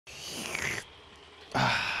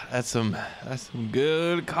That's some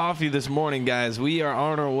good coffee this morning, guys. We are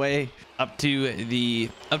on our way up to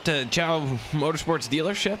Chow Motorsports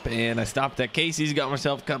dealership, and I stopped at Casey's, got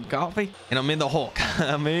myself a cup of coffee, and I'm in the Hulk.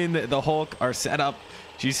 I'm in the Hulk. Our setup,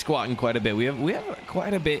 she's squatting quite a bit. We have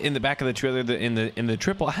quite a bit in the back of the trailer, in the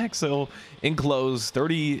triple axle enclosed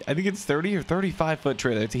 30, I think it's 30 or 35 foot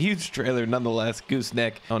trailer. It's a huge trailer nonetheless.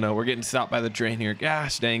 Gooseneck. Oh no, we're getting stopped by the train here.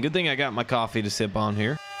 Gosh dang, good thing I got my coffee to sip on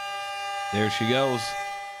here. There she goes,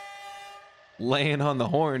 laying on the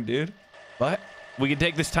horn, dude. But we can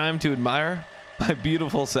take this time to admire my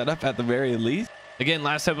beautiful setup at the very least. Again,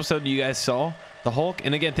 last episode you guys saw the Hulk,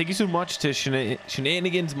 and again, thank you so much to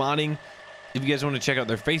Shenanigans Modding. If you guys want to check out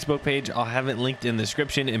their Facebook page, I'll have it linked in the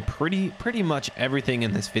description, and pretty much everything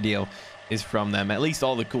in this video is from them, at least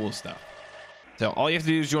all the cool stuff. So all you have to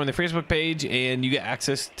do is join the Facebook page and you get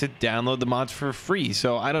access to download the mods for free.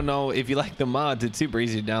 So I don't know if you like the mods, it's super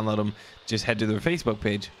easy to download them. Just head to their Facebook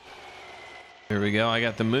page. There we go. I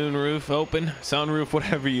got the moon roof open, sunroof,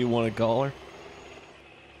 whatever you want to call her.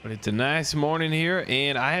 But it's a nice morning here,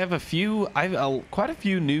 and I have quite a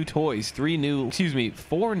few new toys. 4 new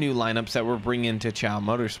lineups that we're bringing to Chow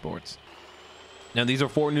Motorsports. Now these are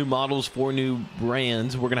 4 new models, 4 new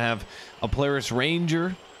brands. We're gonna have a Polaris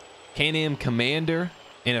Ranger, Can-Am Commander,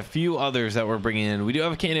 and a few others that we're bringing in. We do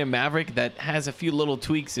have a Can-Am Maverick that has a few little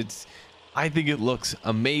tweaks. I think it looks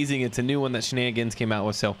amazing. It's a new one that Shenanigans came out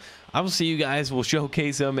with. So I will see you guys. We'll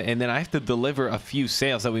showcase them, and then I have to deliver a few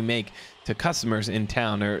sales that we make to customers in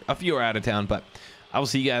town, or a few are out of town. But I will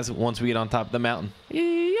see you guys once we get on top of the mountain.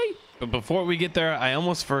 Yay! But before we get there, I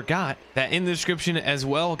almost forgot that in the description as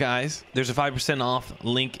well, guys, there's a 5% off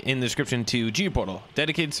link in the description to Geoportal,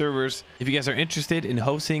 dedicated servers. If you guys are interested in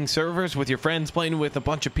hosting servers with your friends, playing with a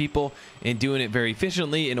bunch of people and doing it very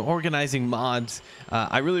efficiently and organizing mods,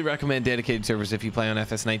 I really recommend dedicated servers if you play on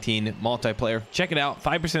FS19 multiplayer. Check it out,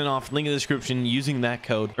 5% off, link in the description using that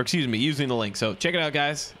code, or excuse me, using the link. So check it out,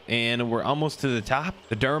 guys. And we're almost to the top.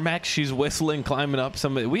 The Duramax, she's whistling, climbing up.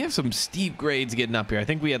 We have some steep grades getting up here. I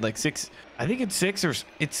think we had like 6, I think it's 6 or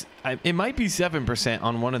it might be 7%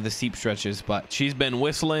 on one of the steep stretches, but she's been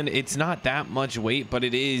whistling. It's not that much weight, but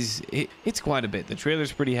it's quite a bit. The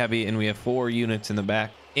trailer's pretty heavy, and we have 4 units in the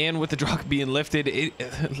back. And with the truck being lifted,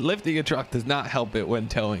 lifting a truck does not help it when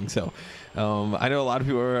towing. So I know a lot of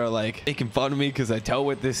people are like making fun of me because I tow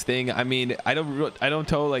with this thing. I mean, I don't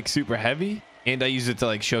tow like super heavy, and I use it to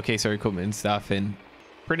like showcase our equipment and stuff, and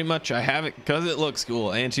pretty much I have it because it looks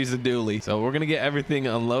cool, and she's a dually. So we're gonna get everything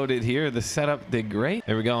unloaded here. The setup did great.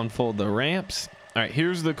 There we go. Unfold the ramps. All right,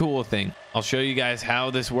 here's the cool thing. I'll show you guys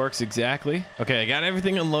how this works exactly. Okay, I got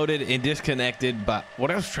everything unloaded and disconnected, but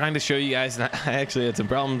what I was trying to show you guys, and I actually had some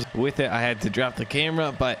problems with it. I had to drop the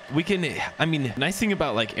camera, but we can, I mean, nice thing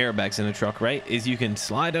about like airbags in a truck, right, is you can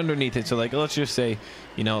slide underneath it. So like, let's just say,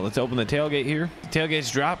 you know, let's open the tailgate here. The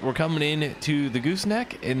tailgate's dropped. We're coming in to the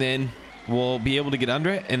gooseneck, and then we'll be able to get under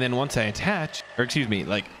it. And then once I attach, or excuse me,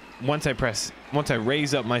 like once I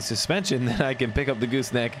raise up my suspension, then I can pick up the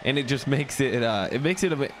gooseneck, and it just makes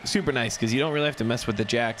it super nice because you don't really have to mess with the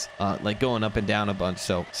jacks like going up and down a bunch.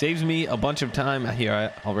 So saves me a bunch of time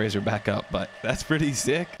here. I'll raise her back up, but that's pretty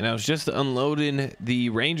sick. And I was just unloading the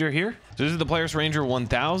Ranger here. So this is the Polaris Ranger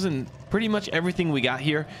 1000. Pretty much everything we got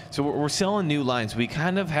here. So we're selling new lines. We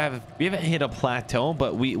haven't hit a plateau,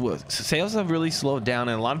 but sales have really slowed down,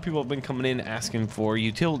 and a lot of people have been coming in asking for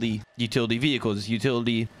utility vehicles,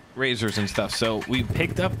 utility razors and stuff. So we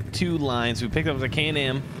picked up 2 lines. We picked up the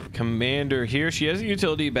Can-Am Commander here. She has a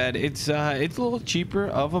utility bed. It's a little cheaper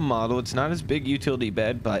of a model. It's not as big utility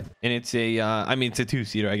bed, and it's a I mean, it's a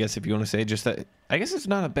 2-seater, I guess, if you want to say. Just that, I guess it's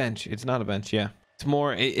not a bench. It's not a bench, yeah. It's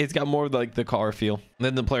more, it's got more of like the car feel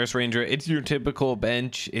than the Polaris Ranger. It's your typical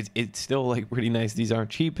bench. It's still like pretty nice. These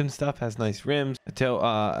aren't cheap and stuff. Has nice rims,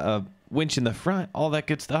 a winch in the front, all that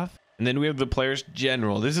good stuff. And then we have the Polaris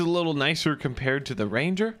General. This is a little nicer compared to the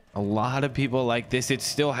Ranger. A lot of people like this. It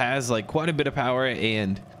still has like quite a bit of power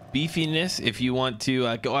and beefiness. If you want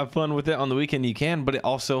to go have fun with it on the weekend, you can, but it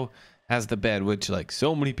also has the bed, which like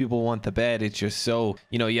so many people want the bed. It's just so,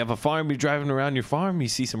 you know, you have a farm, you're driving around your farm, you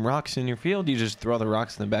see some rocks in your field, you just throw the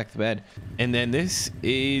rocks in the back of the bed. And then this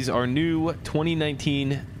is our new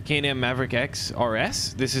 2019 Can-Am Maverick X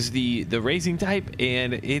RS. This is the racing type,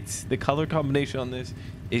 and it's the color combination on this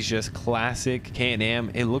is just classic Can-Am.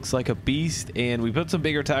 It looks like a beast, and we put some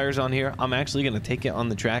bigger tires on here. I'm actually going to take it on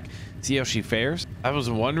the track, see how she fares. I was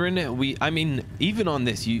wondering, I mean, even on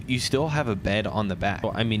this, you still have a bed on the back.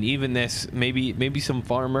 I mean, even this, maybe some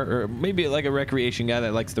farmer, or maybe like a recreation guy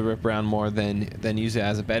that likes to rip around more than use it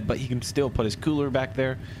as a bed, but he can still put his cooler back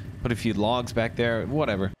there, put a few logs back there,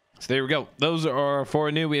 whatever. So there we go. Those are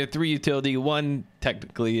 4 new. We have 3 utility. 1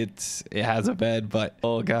 technically it has a bed, but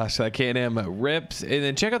oh gosh, that Can-Am rips. And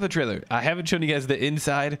then check out the trailer. I haven't shown you guys the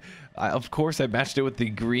inside. Of course, I matched it with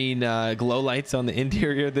the green glow lights on the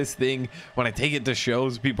interior. This thing, when I take it to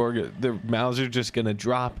shows, their mouths are just gonna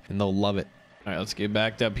drop and they'll love it. All right, let's get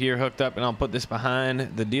backed up here, hooked up, and I'll put this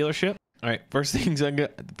behind the dealership. All right, first thing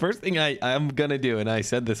I'm gonna do, and I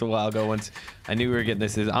said this a while ago once I knew we were getting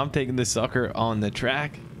this, is I'm taking this sucker on the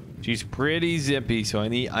track. She's pretty zippy, so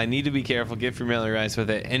I need to be careful, get familiarized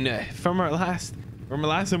with it. And from our last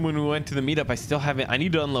time when we went to the meetup, I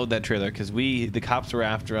need to unload that trailer because the cops were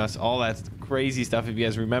after us, all that crazy stuff. If you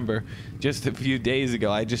guys remember, just a few days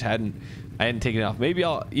ago, I hadn't taken it off. Maybe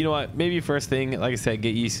you know what? Maybe first thing, like I said,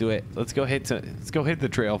 get used to it. Let's go hit the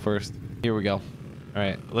trail first. Here we go. All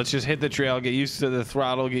right, let's just hit the trail, get used to the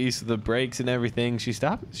throttle, get used to the brakes and everything. She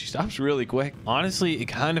stops really quick. Honestly, it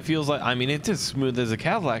kind of feels like, I mean, it's as smooth as a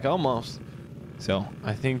Cadillac almost. So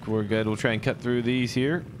I think we're good. We'll try and cut through these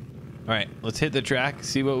here. All right, let's hit the track,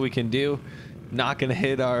 see what we can do. Not gonna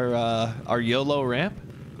hit our YOLO ramp.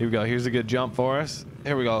 Here we go. Here's a good jump for us.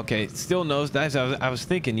 There we go. Okay, still nosedives. I was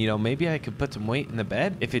thinking, you know, maybe I could put some weight in the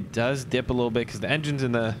bed if it does dip a little bit, because the engine's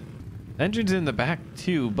in the back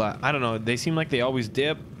too, but I don't know, they seem like they always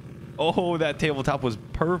dip. Oh, that tabletop was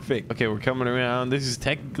perfect. Okay, we're coming around. This is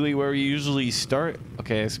technically where we usually start.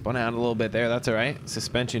 Okay, I spun out a little bit there. That's all right.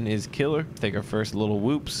 Suspension is killer. Take our first little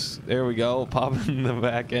whoops. There we go. Popping the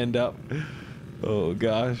back end up. Oh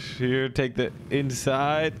gosh. Here, take the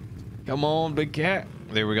inside. Come on, big cat.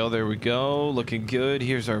 There we go. There we go. Looking good.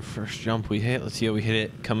 Here's our first jump we hit. Let's see how we hit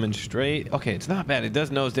it. Coming straight. Okay, it's not bad. It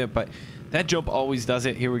does nose dip, but that jump always does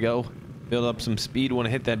it. Here we go. Build up some speed. Want to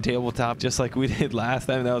hit that tabletop just like we did last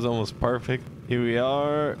time. That was almost perfect. Here we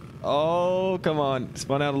are. Oh, come on.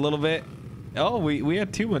 Spun out a little bit. Oh, we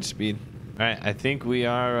had too much speed. All right, I think we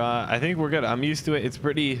are. I think we're good. I'm used to it. It's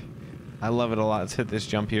pretty. I love it a lot. Let's hit this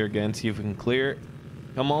jump here again. See if we can clear it.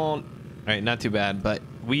 Come on. All right, not too bad. But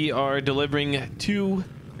we are delivering 2.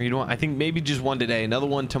 You know what? I think maybe just 1 today. Another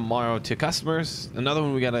 1 tomorrow to customers. Another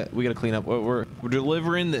one we gotta clean up. We're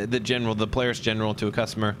delivering the Polaris General to a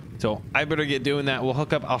customer. So I better get doing that. We'll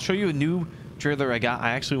hook up. I'll show you a new trailer I got.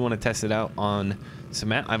 I actually want to test it out on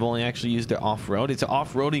cement. I've only actually used it off-road. It's an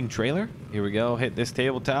off-roading trailer. Here we go. Hit this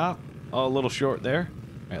tabletop. Oh, a little short there.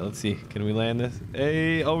 All right, let's see. Can we land this?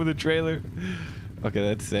 Hey, over the trailer. Okay,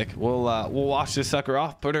 that's sick. We'll wash this sucker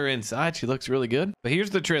off. Put her inside. She looks really good. But here's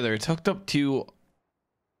the trailer. It's hooked up to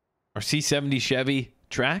our C70 Chevy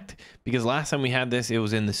tracked, because last time we had this, it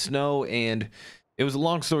was in the snow, and it was a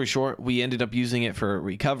long story short, we ended up using it for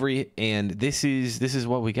recovery, and this is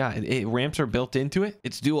what we got. Ramps are built into it.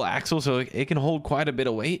 It's dual axle, so it can hold quite a bit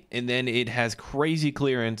of weight, and then it has crazy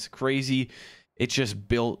clearance, it's just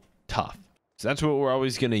built tough. So that's what we're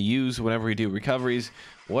always going to use whenever we do recoveries.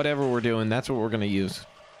 Whatever we're doing, that's what we're going to use,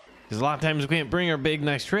 because a lot of times we can't bring our big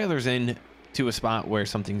nice trailers in to a spot where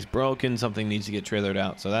something's broken, something needs to get trailered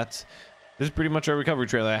out. So this is pretty much our recovery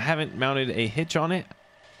trailer. I haven't mounted a hitch on it,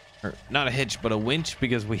 or not a hitch, but a winch,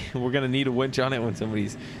 because we're gonna need a winch on it when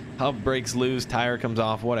somebody's hub breaks loose, tire comes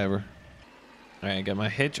off, whatever. All right, got my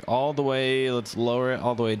hitch all the way. Let's lower it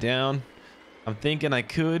all the way down. I'm thinking I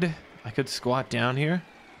could squat down here.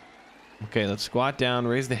 Okay, let's squat down,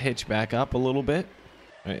 raise the hitch back up a little bit.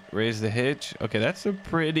 All right, raise the hitch. Okay, that's a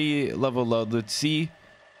pretty level load. Let's see.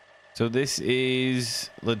 So this is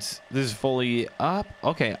fully up.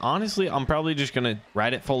 Okay, honestly, I'm probably just gonna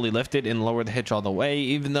ride it fully lifted and lower the hitch all the way,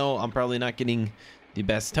 even though I'm probably not getting the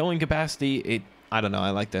best towing capacity. I don't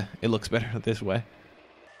know, it looks better this way.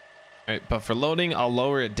 All right, but for loading, I'll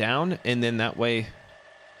lower it down, and then that way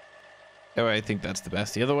I think that's the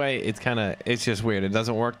best. The other way, it's just weird. It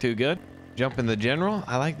doesn't work too good. Jump in the General.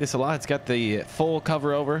 I like this a lot. It's got the full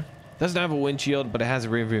cover over. Doesn't have a windshield, but it has a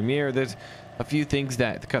rear view mirror. There's a few things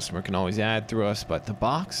that the customer can always add through us, but the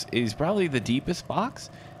box is probably the deepest box,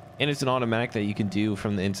 and it's an automatic that you can do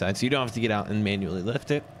from the inside, so you don't have to get out and manually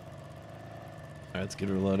lift it. All right, let's get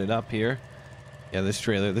her loaded up here. Yeah, this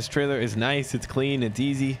trailer is nice. It's clean. It's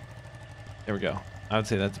easy. There we go. I would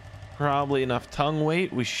say that's probably enough tongue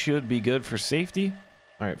weight. We should be good for safety.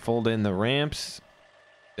 All right, fold in the ramps.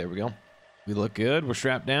 There we go. We look good. We're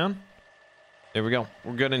strapped down. There we go.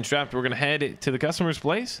 We're good and strapped. We're gonna head to the customer's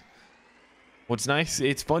place. What's nice,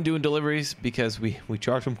 it's fun doing deliveries because we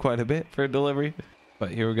charge them quite a bit for a delivery.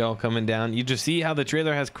 But here we go, coming down. You just see how the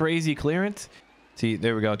trailer has crazy clearance. See,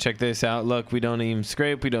 there we go. Check this out. Look, we don't even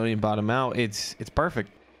scrape. We don't even bottom out. It's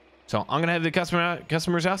perfect. So I'm gonna have the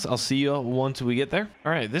customer's house. I'll see you once we get there.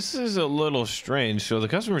 All right, this is a little strange. So the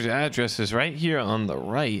customer's address is right here on the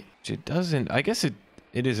right. It doesn't. I guess it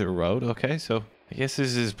is a road. Okay, so I guess this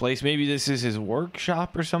is his place. Maybe this is his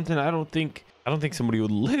workshop or something. I don't think somebody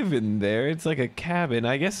would live in there. It's like a cabin.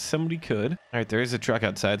 I guess somebody could. All right, there is a truck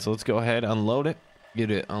outside, so let's go ahead, unload it,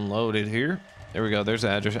 get it unloaded here. There we go. There's the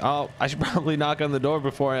address. Oh, I should probably knock on the door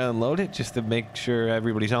before I unload it, just to make sure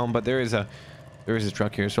everybody's home. But there is a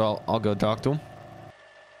truck here, so I'll go talk to him.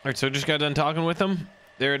 All right, so I just got done talking with him.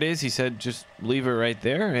 There it is. He said just leave it right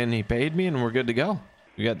there, and he paid me, and we're good to go.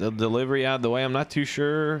 We got the delivery out of the way. I'm not too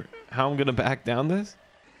sure how I'm gonna back down this.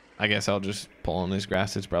 I guess I'll just pull on this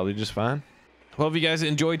grass. It's probably just fine. Well, if you guys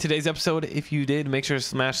enjoyed today's episode, if you did, make sure to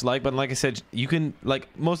smash the like button. Like I said, you can, like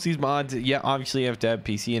most of these mods, yeah, obviously you have to have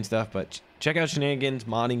PC and stuff, but check out Shenanigans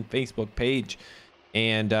Modding Facebook page,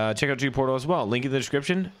 and check out G-Portal as well. Link in the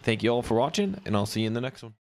description. Thank you all for watching, and I'll see you in the next one.